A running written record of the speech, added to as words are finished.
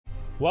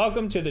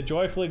Welcome to the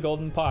Joyfully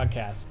Golden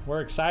podcast.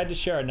 We're excited to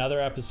share another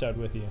episode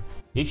with you.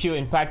 If you're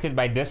impacted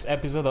by this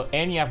episode or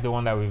any of the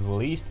one that we've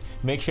released,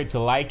 make sure to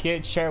like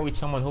it, share it with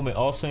someone who may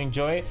also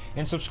enjoy it,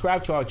 and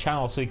subscribe to our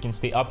channel so you can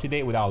stay up to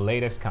date with our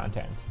latest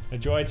content.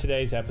 Enjoy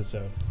today's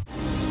episode.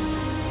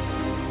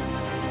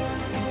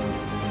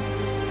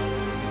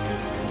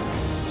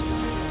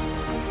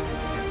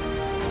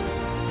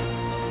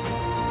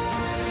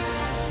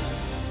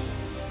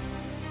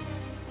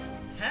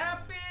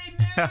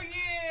 Happy New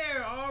Year!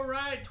 All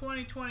right,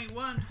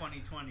 2021,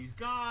 2020's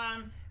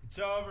gone. It's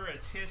over.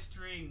 It's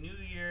history. New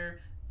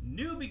year,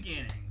 new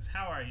beginnings.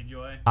 How are you,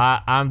 Joy?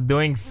 I'm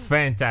doing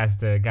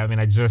fantastic. I mean,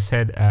 I just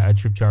had a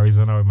trip to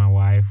Arizona with my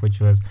wife, which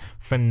was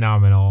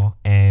phenomenal.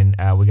 And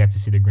we got to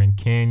see the Grand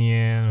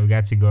Canyon. We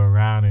got to go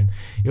around. And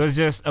it was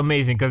just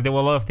amazing because there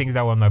were a lot of things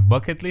that were on my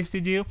bucket list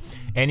to do.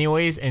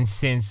 Anyways, and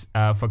since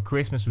for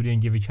Christmas we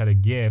didn't give each other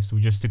gifts, we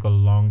just took a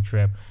long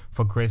trip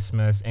for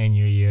Christmas and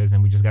New Year's.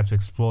 And we just got to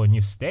explore a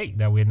new state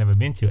that we had never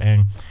been to.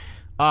 And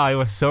it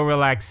was so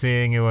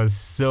relaxing. It was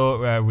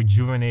so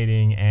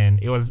rejuvenating, and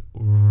it was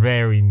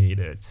very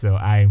needed. So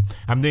I'm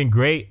doing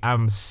great.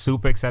 I'm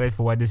super excited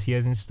for what this year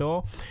is in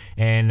store,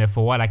 and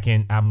for what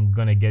I'm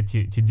gonna get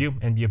to do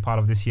and be a part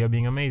of this year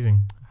being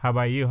amazing. How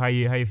about you? How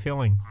you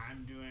feeling?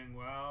 I'm doing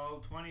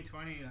well.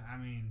 2020. I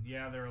mean,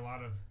 yeah, there are a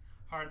lot of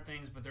hard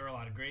things, but there are a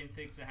lot of great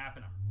things that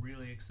happen. I'm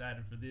really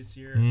excited for this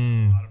year.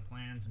 A lot of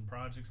plans and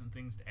projects and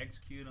things to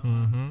execute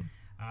on.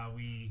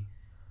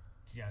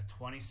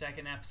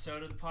 22nd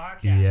episode of the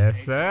podcast.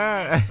 Yes,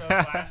 sir. So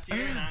last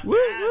year, not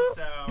bad.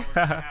 So we're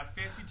gonna have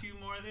 52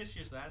 more this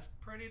year. So that's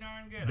pretty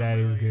darn good. That I'm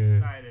is really good.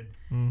 Excited,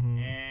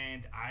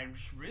 and I'm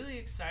just really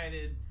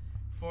excited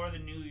for the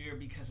new year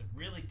because it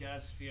really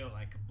does feel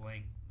like a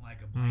blank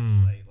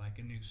slate, like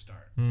a new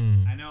start.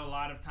 I know a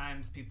lot of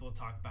times people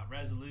talk about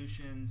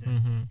resolutions,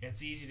 and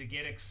it's easy to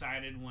get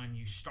excited when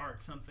you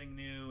start something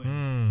new.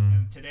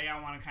 And today I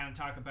want to kind of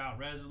talk about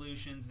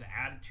resolutions, the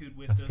attitude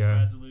with those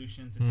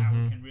resolutions, and how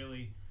we can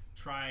really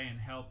try and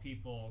help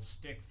people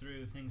stick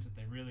through things that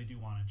they really do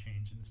want to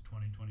change in this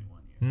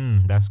 2021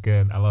 year. That's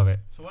good. I love it.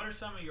 So what are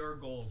some of your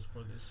goals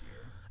for this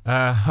year?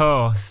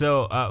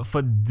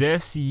 For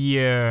this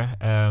year,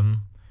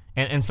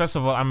 and first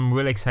of all, I'm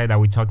really excited that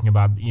we're talking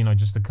about,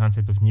 just the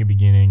concept of new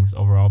beginnings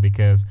overall,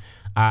 because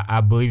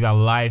I believe that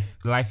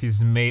life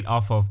is made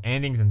off of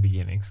endings and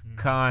beginnings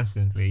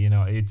constantly.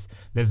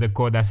 There's the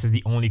quote that says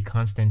the only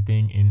constant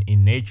thing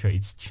in nature,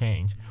 it's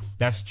change.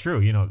 That's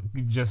true.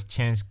 Just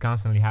change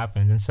constantly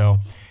happens. And so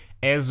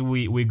as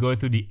we go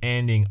through the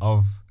ending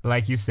of,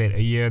 like you said,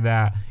 a year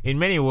that in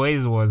many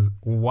ways was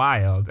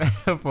wild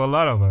for a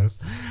lot of us,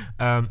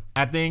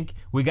 I think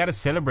we got to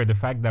celebrate the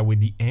fact that with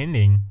the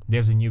ending,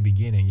 there's a new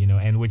beginning,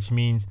 and which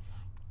means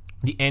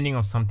the ending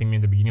of something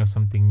means the beginning of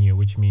something new,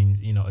 which means,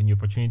 a new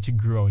opportunity to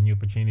grow, a new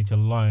opportunity to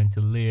learn, to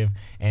live,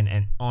 and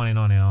on and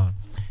on and on.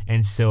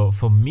 And so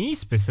for me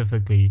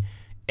specifically,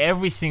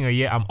 every single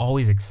year, I'm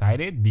always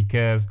excited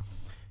because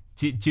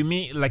to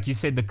me, like you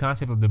said, the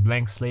concept of the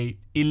blank slate,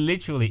 it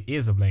literally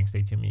is a blank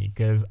slate to me,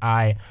 because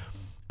I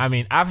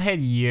mean, I've had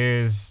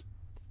years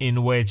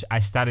in which I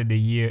started the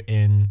year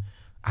in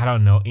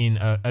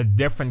a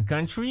different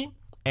country.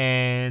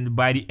 And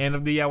by the end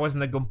of the year, I was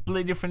in a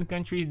completely different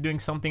country doing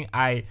something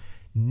I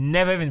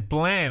never even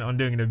planned on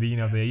doing at the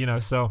beginning of the year,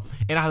 So,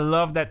 and I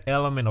love that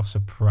element of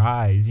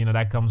surprise,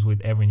 that comes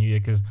with every new year,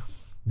 because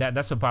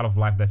that's a part of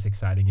life that's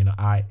exciting,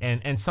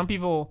 and some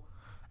people,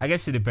 I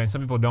guess it depends.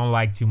 Some people don't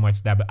like too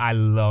much that, but I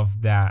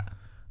love that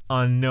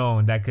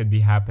unknown that could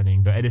be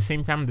happening. But at the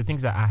same time, the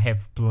things that I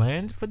have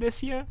planned for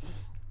this year,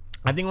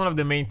 I think one of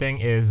the main thing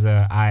is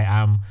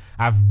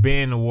I've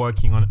been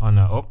working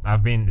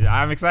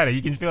I'm excited.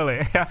 You can feel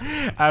it.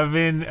 I've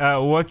been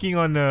working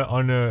on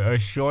a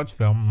short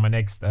film, my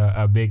next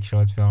a big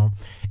short film,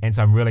 and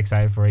so I'm really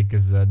excited for it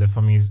because the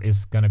filming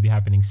is gonna be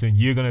happening soon.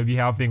 You're gonna be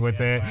helping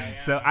with it,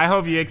 so I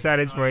hope you're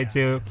excited for it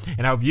too,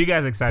 and I hope you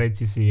guys are excited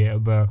to see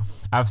it. But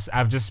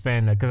I've just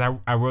spent, because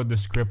I wrote the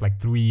script like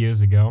 3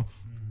 years ago.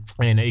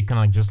 And it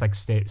kind of just like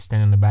stand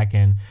in the back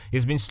end.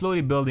 It's been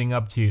slowly building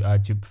up to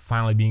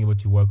finally being able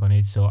to work on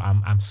it. So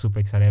I'm super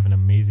excited. I have an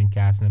amazing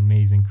cast, an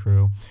amazing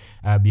crew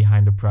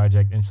behind the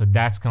project, and so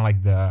that's kind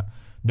of like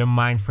the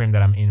mind frame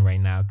that I'm in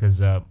right now. Because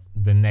the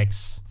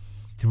next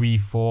 3,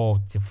 4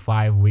 to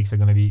 5 weeks are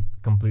gonna be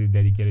completely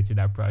dedicated to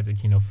that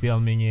project.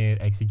 Filming it,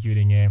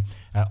 executing it,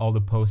 all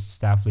the post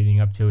stuff leading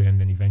up to it, and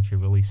then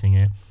eventually releasing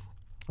it.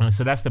 And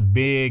so that's the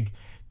big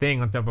thing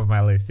on top of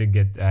my list to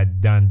get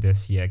done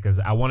this year, because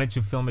I wanted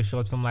to film a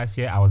short film last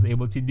year. I was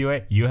able to do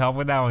it. You helped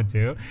with that one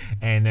too,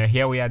 and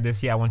here we are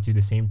this year. I want to do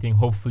the same thing,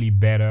 hopefully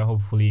better,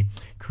 hopefully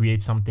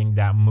create something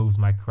that moves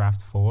my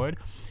craft forward.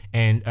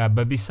 And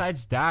but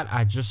besides that,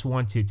 I just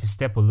want to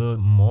step a little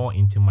more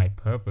into my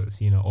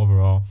purpose,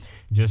 overall,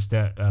 just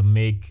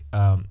make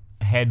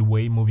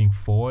headway moving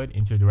forward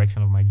into the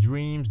direction of my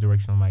dreams,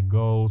 direction of my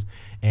goals,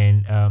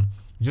 and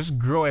just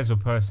grow as a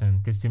person,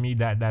 because to me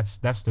that's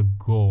the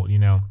goal.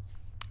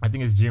 I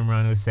think it's Jim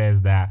Rohn who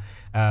says that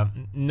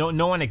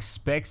no one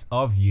expects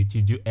of you to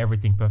do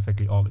everything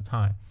perfectly all the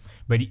time,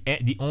 But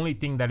the only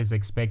thing that is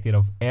expected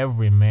of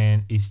every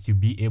man is to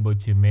be able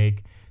to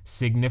make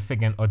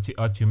significant or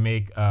to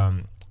make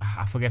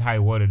I forget how I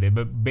worded it,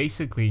 but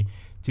basically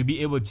to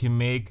be able to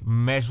make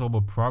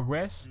measurable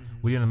progress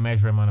within a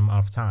measurable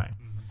amount of time.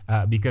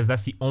 Because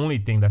that's the only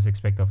thing that's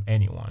expected of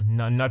anyone.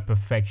 Not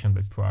perfection,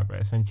 but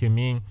progress. And to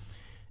me,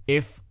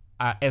 if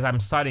as I'm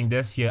starting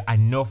this year, I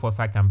know for a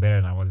fact I'm better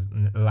than I was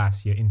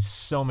last year in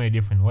so many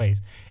different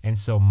ways. And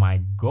so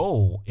my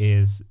goal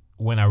is,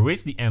 when I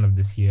reach the end of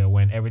this year,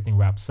 when everything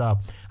wraps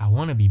up, I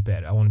want to be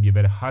better. I want to be a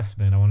better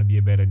husband. I want to be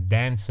a better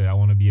dancer. I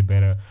want to be a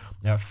better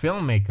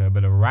filmmaker, a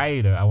better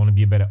writer. I want to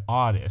be a better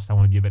artist. I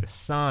want to be a better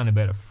son, a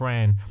better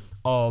friend,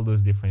 all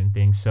those different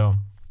things. So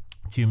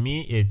to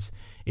me,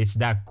 it's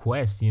that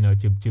quest,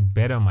 to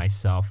better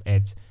myself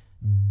at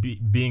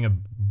being a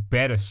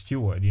better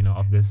steward,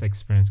 of this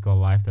experience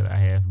called life that I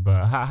have.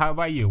 But how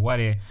about you? What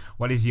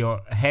is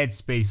your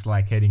headspace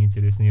like heading into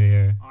this new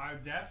year? I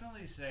would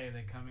definitely say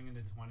that coming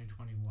into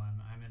 2021,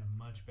 I'm in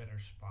a much better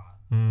spot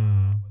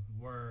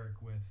with work,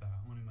 with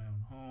owning my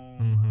own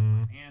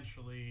home,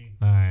 financially.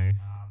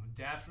 Nice.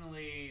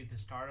 Definitely the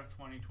start of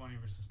 2020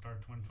 versus the start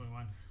of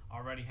 2021.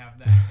 Already have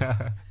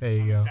that. There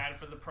you I'm go. excited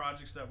for the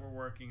projects that we're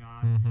working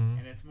on,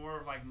 and it's more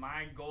of like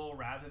my goal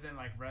rather than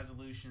like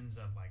resolutions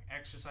of like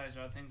exercise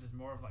or other things. It's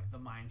more of like the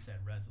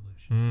mindset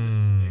resolution. This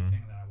is a big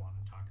thing that I want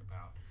to talk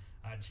about.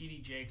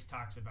 TD Jakes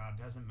talks about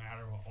it doesn't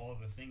matter what all of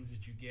the things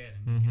that you get,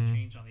 and you can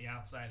change on the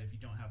outside if you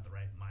don't have the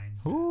right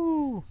mindset.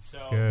 Ooh, so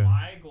good.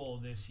 My goal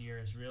this year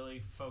is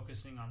really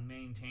focusing on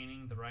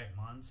maintaining the right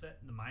mindset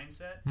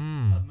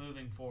of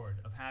moving forward,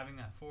 of having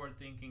that forward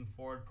thinking,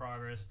 forward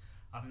progress,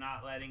 of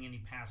not letting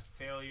any past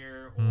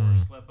failure or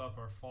slip up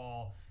or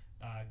fall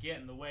get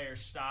in the way or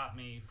stop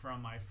me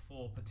from my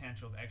full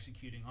potential of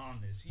executing on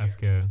this year. That's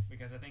good.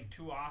 Because I think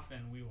too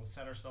often we will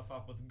set ourselves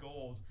up with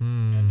goals,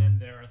 and then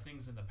there are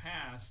things in the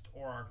past,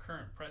 or our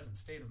current present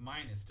state of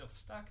mind is still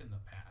stuck in the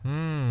past.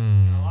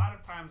 And a lot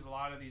of times, a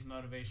lot of these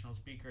motivational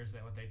speakers,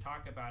 that what they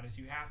talk about is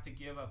you have to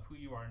give up who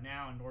you are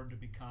now in order to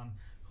become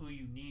who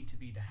you need to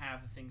be to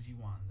have the things you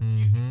want in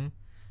the future.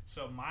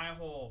 So my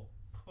whole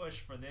push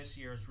for this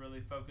year is really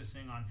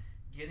focusing on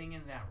getting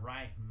in that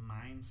right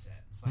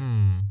mindset. It's like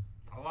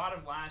a lot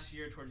of last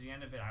year, towards the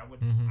end of it,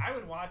 I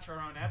would watch our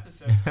own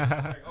episodes.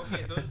 It's like,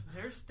 okay,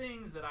 there's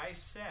things that I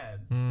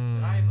said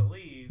that I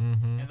believe,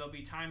 and there'll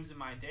be times in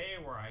my day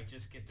where I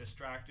just get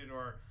distracted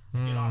or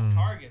get off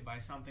target by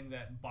something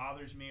that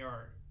bothers me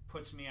or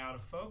puts me out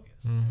of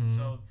focus. And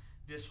so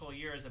this whole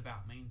year is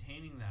about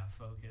maintaining that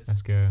focus.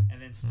 That's good. And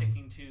then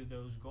sticking to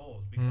those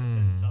goals, because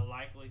then the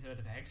likelihood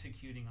of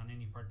executing on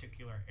any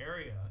particular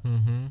area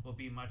will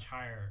be much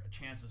higher, a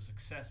chance of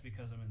success,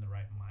 because I'm in the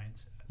right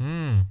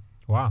mindset.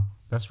 Wow,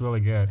 that's really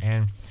good.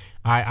 And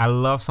I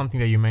love something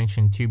that you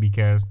mentioned too,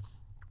 because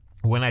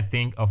when I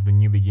think of the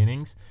new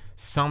beginnings,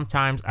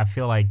 sometimes I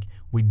feel like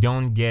we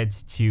don't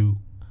get to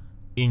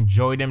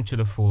enjoy them to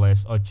the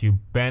fullest, or to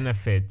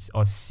benefit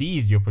or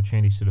seize the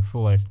opportunities to the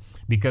fullest,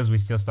 because we're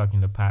still stuck in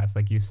the past,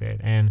 like you said.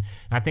 And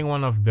I think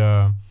one of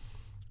the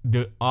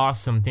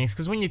awesome things,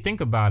 because when you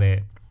think about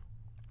it,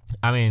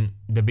 I mean,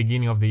 the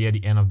beginning of the year,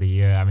 the end of the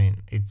year, I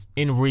mean, it's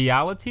in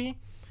reality,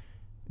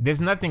 there's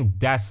nothing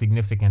that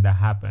significant that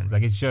happens.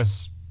 Like, it's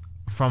just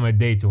from a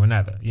day to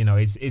another,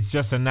 it's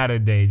just another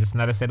day, just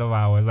another set of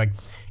hours. Like,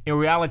 in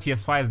reality,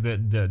 as far as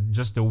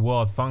the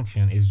world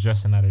function, is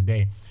just another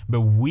day.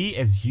 But we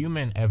as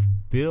human have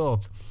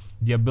built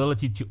the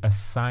ability to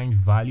assign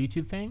value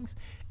to things,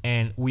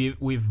 and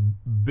we've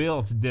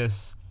built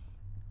this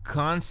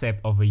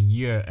concept of a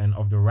year, and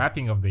of the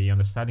wrapping of the year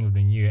and the starting of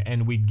the year,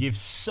 and we give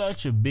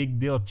such a big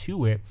deal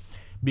to it,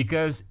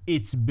 because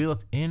it's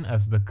built in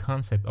as the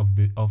concept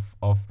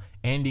of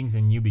endings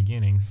and new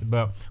beginnings.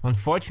 But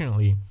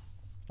unfortunately,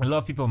 a lot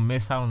of people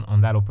miss out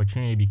on that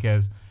opportunity,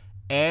 because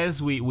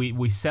as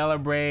we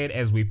celebrate,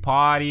 as we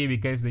party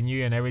because the new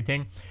year and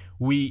everything,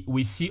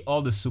 we see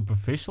all the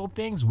superficial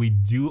things, we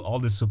do all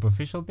the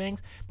superficial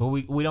things, but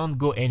we don't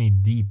go any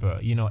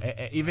deeper.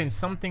 Even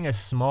something as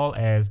small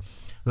as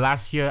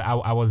last year,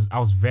 I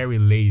was very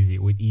lazy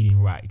with eating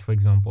right, for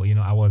example.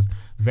 I was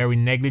very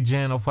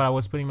negligent of what I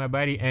was putting in my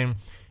body, and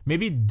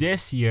maybe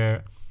this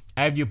year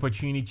I have the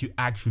opportunity to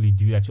actually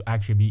do that, to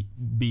actually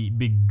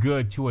be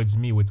good towards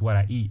me with what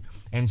I eat.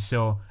 And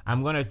so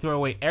I'm gonna throw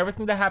away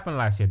everything that happened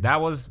last year.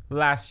 That was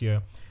last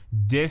year.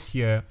 This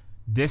year,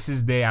 this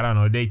is day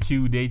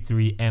 2, day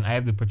 3, and I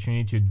have the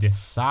opportunity to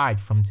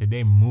decide from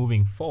today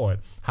moving forward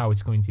how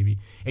it's going to be.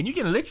 And you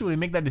can literally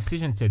make that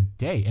decision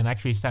today and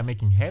actually start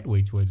making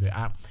headway towards it.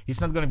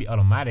 It's not going to be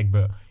automatic,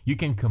 but you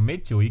can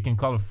commit to it. You can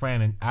call a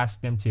friend and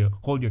ask them to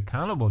hold you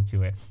accountable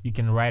to it. You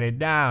can write it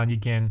down. You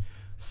can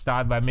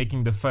start by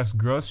making the first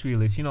grocery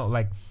list,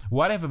 like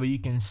whatever, but you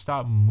can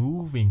start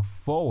moving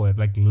forward,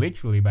 like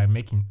literally by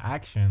making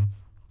action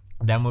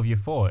that move you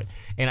forward.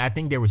 And I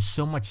think there is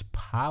so much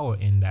power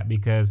in that,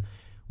 because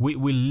we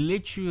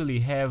literally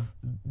have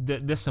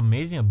this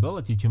amazing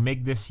ability to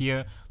make this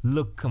year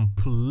look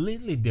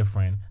completely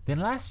different than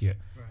last year.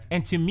 Right.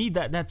 And to me,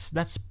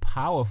 that's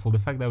powerful, the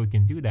fact that we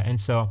can do that. And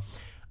so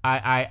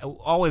I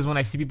always, when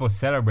I see people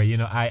celebrate, you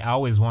know, I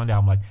always wonder.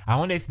 I'm like, I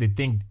wonder if they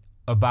think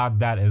about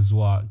that as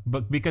well.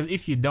 But because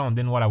if you don't,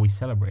 then what are we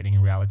celebrating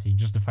in reality?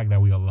 Just the fact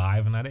that we're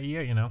alive another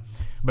year, you know.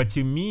 But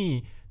to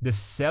me, the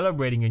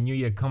celebrating a new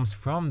year comes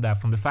from that,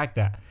 from the fact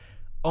that,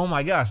 oh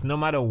my gosh, no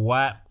matter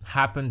what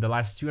happened the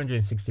last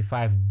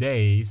 365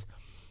 days,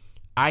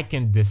 I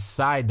can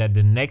decide that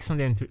the next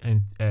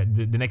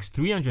the next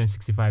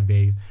 365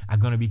 days are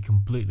gonna be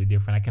completely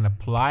different. I can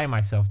apply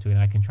myself to it,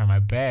 and I can try my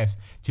best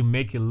to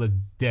make it look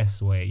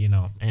this way, you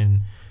know.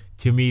 And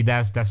to me,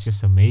 that's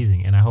just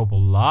amazing. And I hope a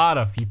lot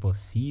of people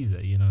sees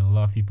it, you know. A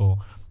lot of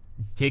people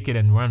take it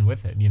and run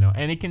with it, you know.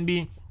 And it can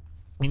be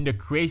in the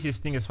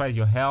craziest thing as far as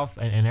your health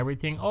and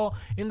everything, or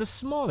in the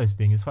smallest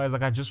thing as far as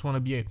like, I just want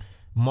to be a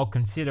more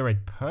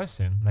considerate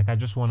person. Like, I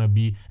just want to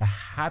be a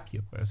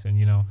happier person,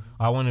 you know.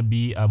 I want to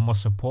be more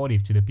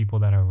supportive to the people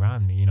that are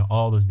around me, you know,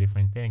 all those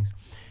different things.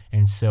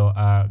 And so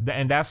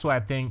and that's why I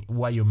think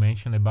what you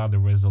mentioned about the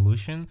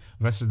resolution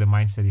versus the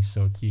mindset is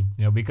so key,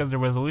 you know, because the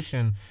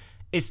resolution,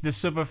 it's the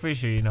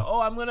superficial, you know.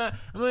 Oh, I'm gonna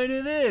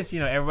do this, you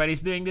know.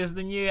 Everybody's doing this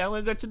the new year. I'm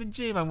gonna go to the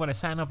gym. I'm gonna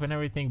sign up and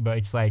everything. But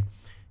it's like,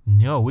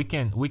 no, we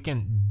can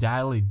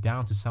dial it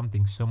down to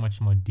something so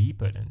much more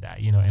deeper than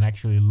that, you know, and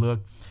actually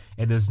look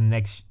at those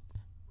next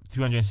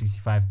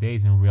 365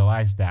 days and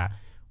realize that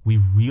we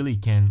really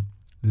can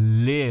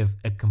live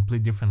a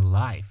complete different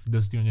life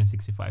those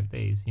 365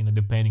 days, you know,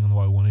 depending on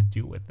what we want to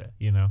do with it,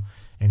 you know.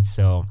 And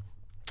so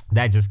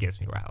that just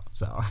gets me riled.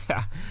 So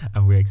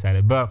I'm really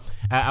excited. But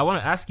I want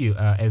to ask you,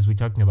 as we're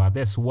talking about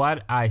this,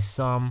 what are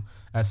some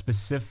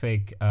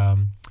specific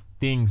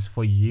things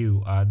for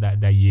you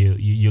that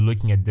you're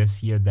looking at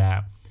this year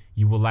that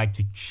you would like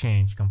to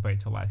change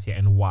compared to last year,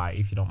 and why,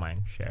 if you don't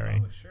mind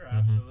sharing? Oh, sure,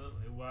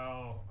 absolutely.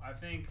 Well, I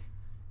think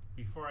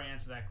before I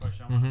answer that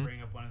question, I want to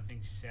bring up one of the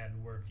things you said.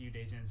 We're a few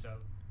days in, so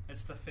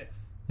it's the 5th.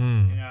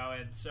 You know,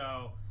 and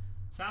so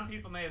some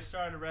people may have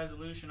started a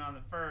resolution on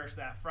the 1st,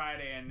 that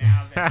Friday, and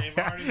now they've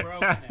already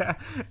broken it.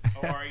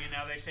 Or, you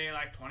know, they say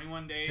like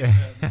 21 days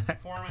to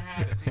form a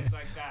habit, things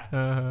like that.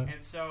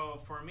 And so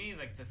for me,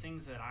 like, the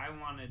things that I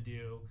want to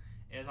do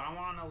is I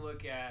want to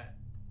look at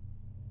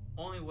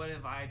only what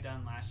have I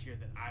done last year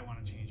that I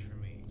want to change for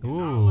me. And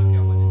not look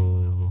at what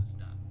anyone else has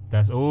done.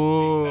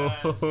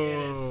 Because it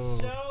is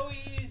so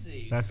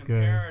easy to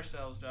compare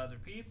ourselves to other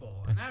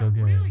people. And that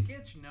really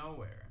gets you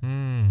nowhere.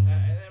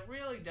 It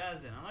really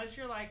doesn't. Unless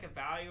you're like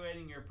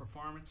evaluating your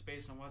performance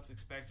based on what's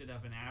expected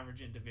of an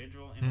average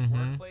individual in a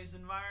workplace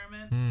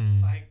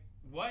environment. Like,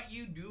 what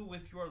you do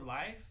with your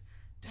life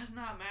does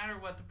not matter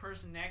what the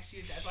person next to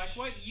you does. Like,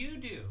 what you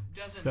do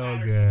doesn't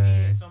matter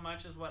to me so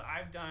much as what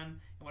I've done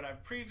and what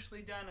I've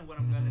previously done and what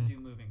I'm going to do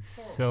moving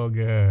forward. So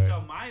good.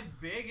 So my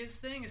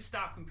biggest thing is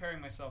stop comparing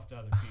myself to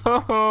other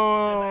people. Because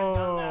I've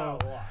done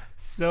that a lot.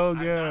 So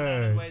good. I've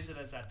done that in ways that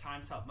has at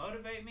times helped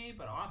motivate me,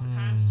 but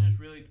oftentimes it's just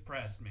really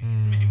depressed me. It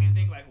made me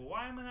think, like, well,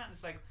 why am I not? And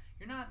it's like,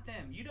 you're not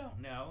them. You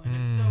don't know. And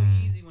it's so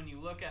easy when you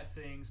look at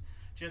things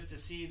just to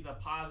see the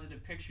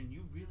positive picture, and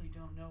you really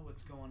don't know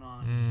what's going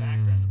on in the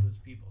background of those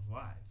people's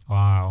lives.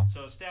 Wow.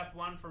 So step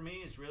one for me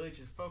is really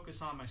just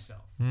focus on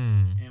myself.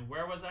 And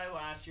where was I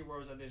last year? Where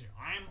was I this year?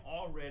 I'm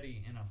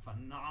already in a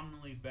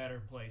phenomenally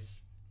better place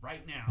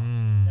right now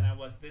than I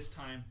was this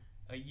time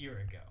a year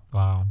ago.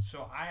 Wow.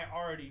 So I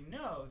already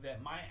know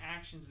that my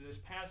actions this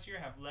past year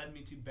have led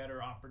me to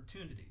better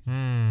opportunities.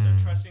 Mm.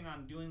 So trusting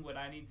on doing what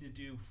I need to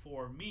do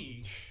for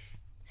me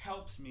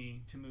helps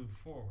me to move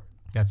forward.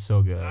 That's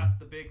so good. So that's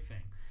the big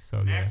thing.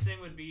 So Next good.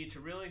 thing would be to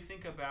really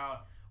think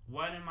about,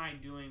 what am I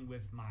doing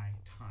with my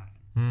time?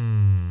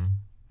 Mm.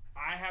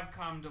 I have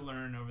come to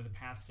learn over the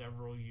past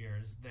several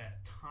years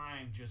that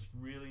time just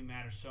really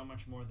matters so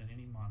much more than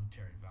any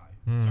monetary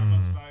value. It's our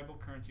most valuable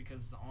currency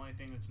because it's the only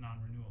thing that's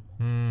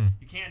non-renewable.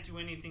 You can't do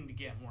anything to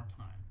get more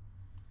time.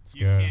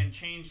 You can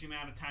change the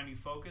amount of time you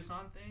focus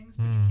on things,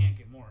 but you can't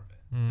get more of it.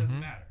 It doesn't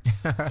matter.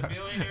 The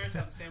billionaires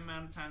have the same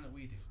amount of time that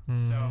we do.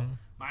 So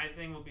my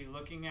thing will be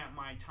looking at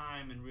my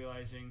time and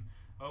realizing,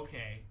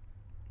 okay,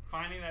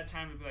 finding that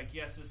time to be like,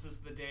 yes, this is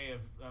the day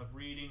of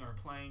reading or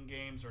playing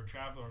games or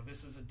travel, or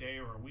this is a day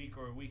or a week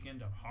or a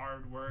weekend of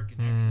hard work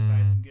and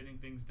exercise and getting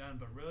things done,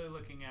 but really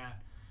looking at,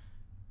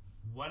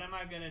 what am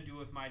I going to do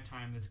with my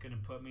time that's going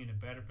to put me in a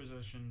better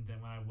position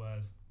than when I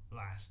was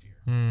last year?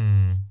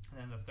 And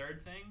then the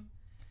third thing,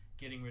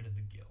 getting rid of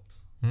the guilt.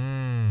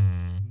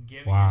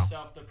 Giving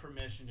yourself the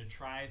permission to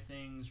try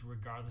things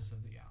regardless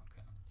of the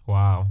outcome.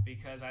 Wow.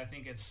 Because I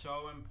think it's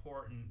so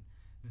important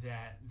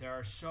that there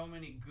are so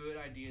many good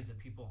ideas that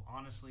people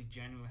honestly,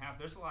 genuinely have.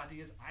 There's a lot of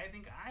ideas I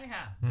think I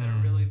have that are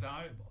really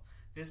valuable.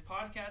 This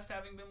podcast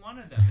having been one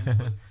of them.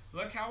 And it was,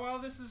 look how well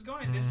this is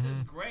going. This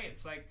is great.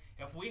 It's like,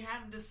 if we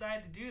hadn't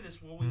decided to do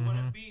this, well, we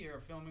wouldn't be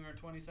here filming our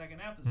 22nd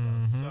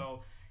episode.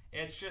 So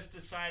it's just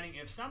deciding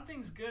if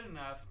something's good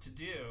enough to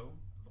do,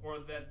 or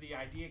that the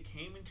idea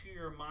came into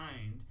your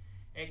mind,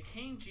 it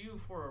came to you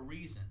for a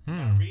reason.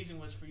 That reason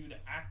was for you to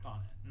act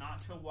on it,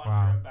 not to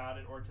wonder about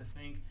it or to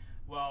think,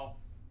 well,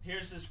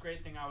 here's this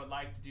great thing I would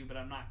like to do, but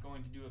I'm not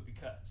going to do it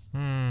because.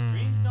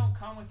 Dreams don't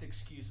come with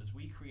excuses.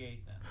 We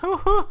create them.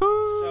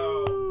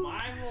 So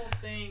my whole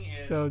thing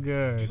is so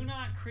good. Do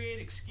not create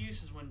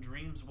excuses when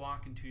dreams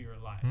walk into your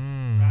life.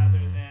 Rather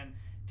than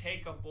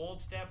take a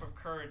bold step of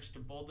courage to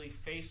boldly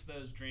face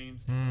those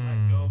dreams and to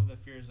let go of the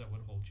fears that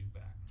would hold you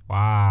back.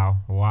 Wow.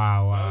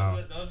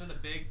 Those are the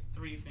big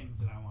 3 things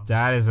that I want.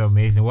 That is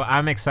amazing. Well,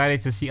 I'm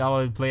excited to see all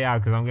of it play out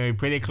because I'm going to be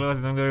pretty close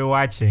and I'm going to be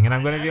watching and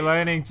I'm going to be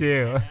learning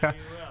too.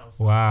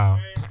 So wow.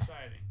 It's very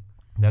exciting.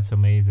 That's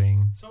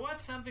amazing. So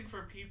what's something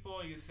for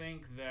people you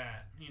think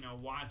that,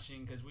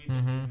 watching, because we've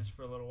been doing this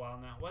for a little while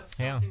now, what's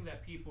something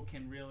that people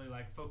can really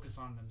focus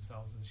on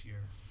themselves this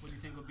year? What do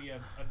you think would be a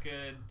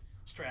good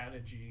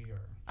strategy or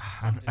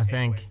something to take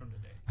away from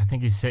today? I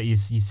think you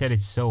said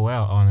it so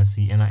well,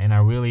 honestly, and I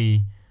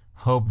really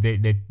hope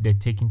that they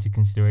take into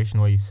consideration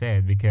what you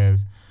said,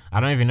 because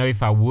I don't even know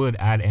if I would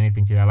add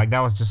anything to that. Like,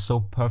 that was just so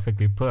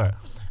perfectly put.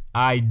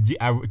 I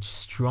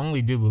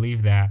strongly do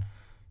believe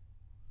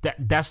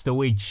that's the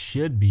way it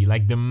should be.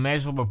 Like, the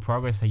measurable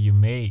progress that you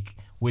make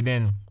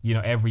within,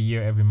 every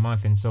year, every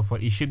month, and so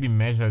forth, it should be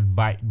measured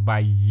by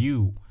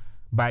you,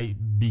 by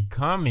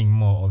becoming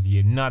more of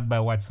you, not by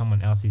what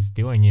someone else is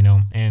doing,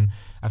 And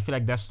I feel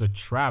like that's the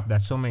trap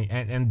that so many,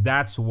 and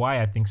that's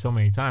why I think so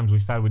many times we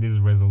start with these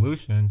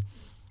resolutions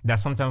that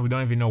sometimes we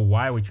don't even know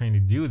why we're trying to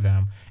do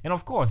them. And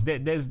of course,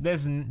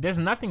 there's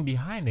nothing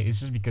behind it. It's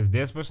just because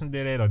this person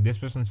did it or this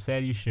person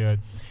said you should.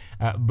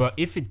 But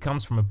if it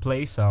comes from a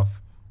place of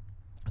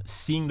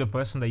seeing the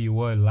person that you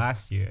were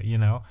last year,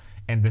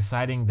 and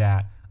deciding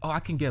that, I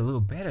can get a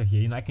little better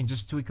here. I can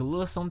just tweak a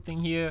little something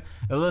here,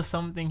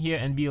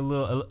 and be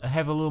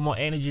have a little more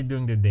energy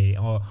during the day,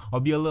 or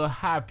be a little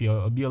happier,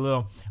 or be a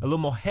little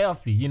more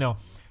healthy.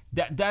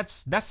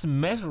 That's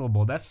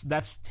measurable.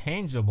 That's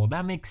tangible.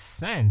 That makes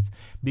sense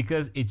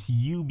because it's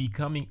you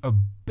becoming a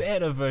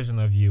better version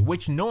of you,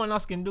 which no one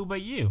else can do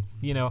but you.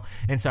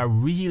 And so I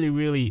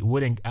really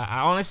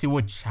I honestly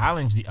would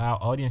challenge our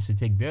audience to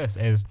take this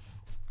as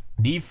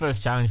the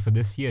first challenge for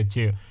this year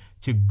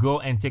to go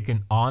and take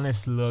an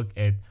honest look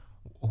at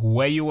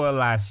where you were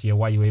last year,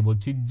 what you were able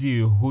to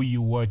do, who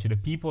you were to the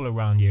people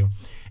around you,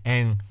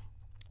 and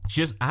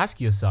just ask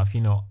yourself,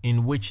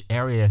 in which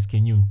areas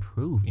can you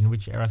improve? In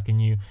which areas can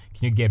you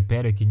get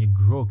better? Can you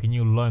grow? Can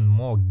you learn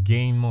more,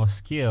 gain more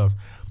skills?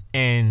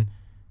 And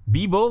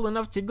be bold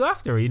enough to go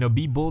after it.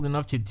 Be bold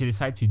enough to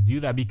decide to do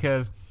that,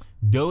 because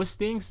those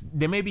things,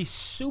 they may be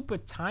super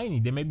tiny.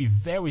 They may be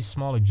very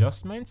small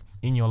adjustments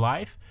in your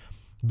life.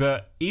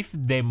 But if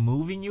they're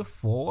moving you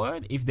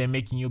forward, if they're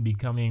making you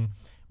becoming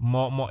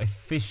more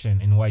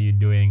efficient in what you're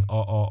doing,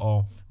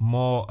 or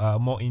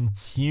more in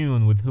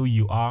tune with who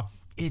you are,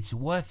 it's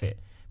worth it.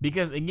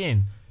 Because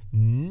again,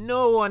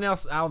 no one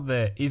else out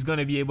there is going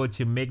to be able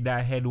to make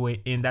that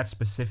headway in that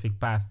specific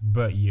path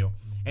but you.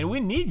 And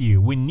we need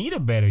you. We need a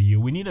better you.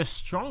 We need a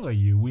stronger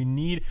you. We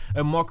need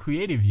a more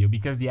creative you,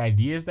 because the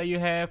ideas that you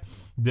have,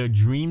 the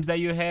dreams that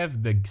you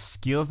have, the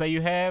skills that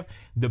you have,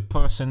 the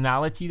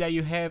personality that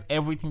you have,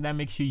 everything that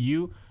makes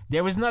you,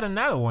 there is not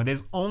another one.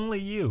 There's only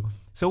you.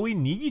 So we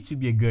need you to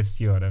be a good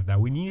steward of that.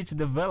 We need you to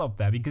develop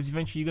that, because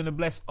eventually you're going to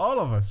bless all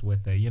of us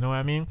with it. You know what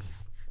I mean?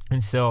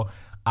 And so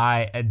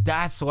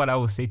that's what I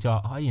would say to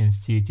our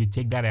audience, to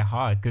take that at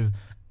heart,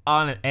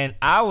 and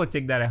I would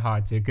take that at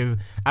heart too, because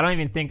I don't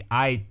even think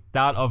I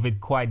thought of it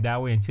quite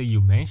that way until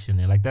you mentioned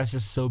it. Like, that's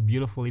just so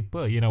beautifully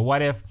put.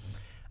 What if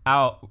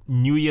our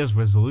New Year's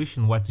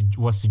resolution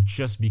was to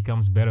just become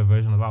a better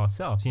version of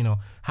ourselves?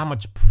 How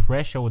much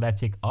pressure would that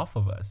take off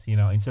of us?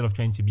 Instead of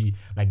trying to be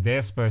like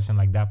this person,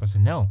 like that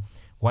person. No.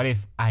 What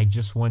if I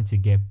just want to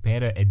get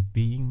better at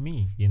being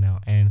me?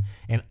 And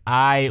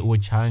I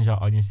would challenge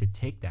our audience to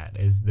take that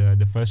as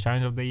the first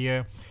challenge of the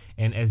year,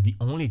 and as the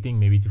only thing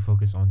maybe to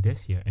focus on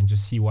this year, and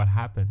just see what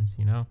happens.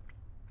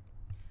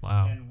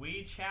 Wow. And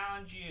we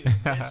challenge you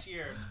this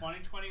year,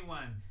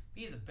 2021,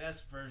 be the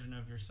best version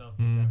of yourself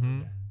you've ever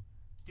been.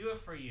 Do it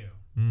for you.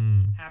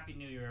 Happy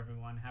New Year,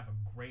 everyone. Have a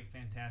great,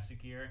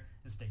 fantastic year,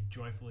 and stay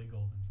joyfully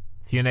golden.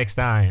 See you next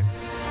time.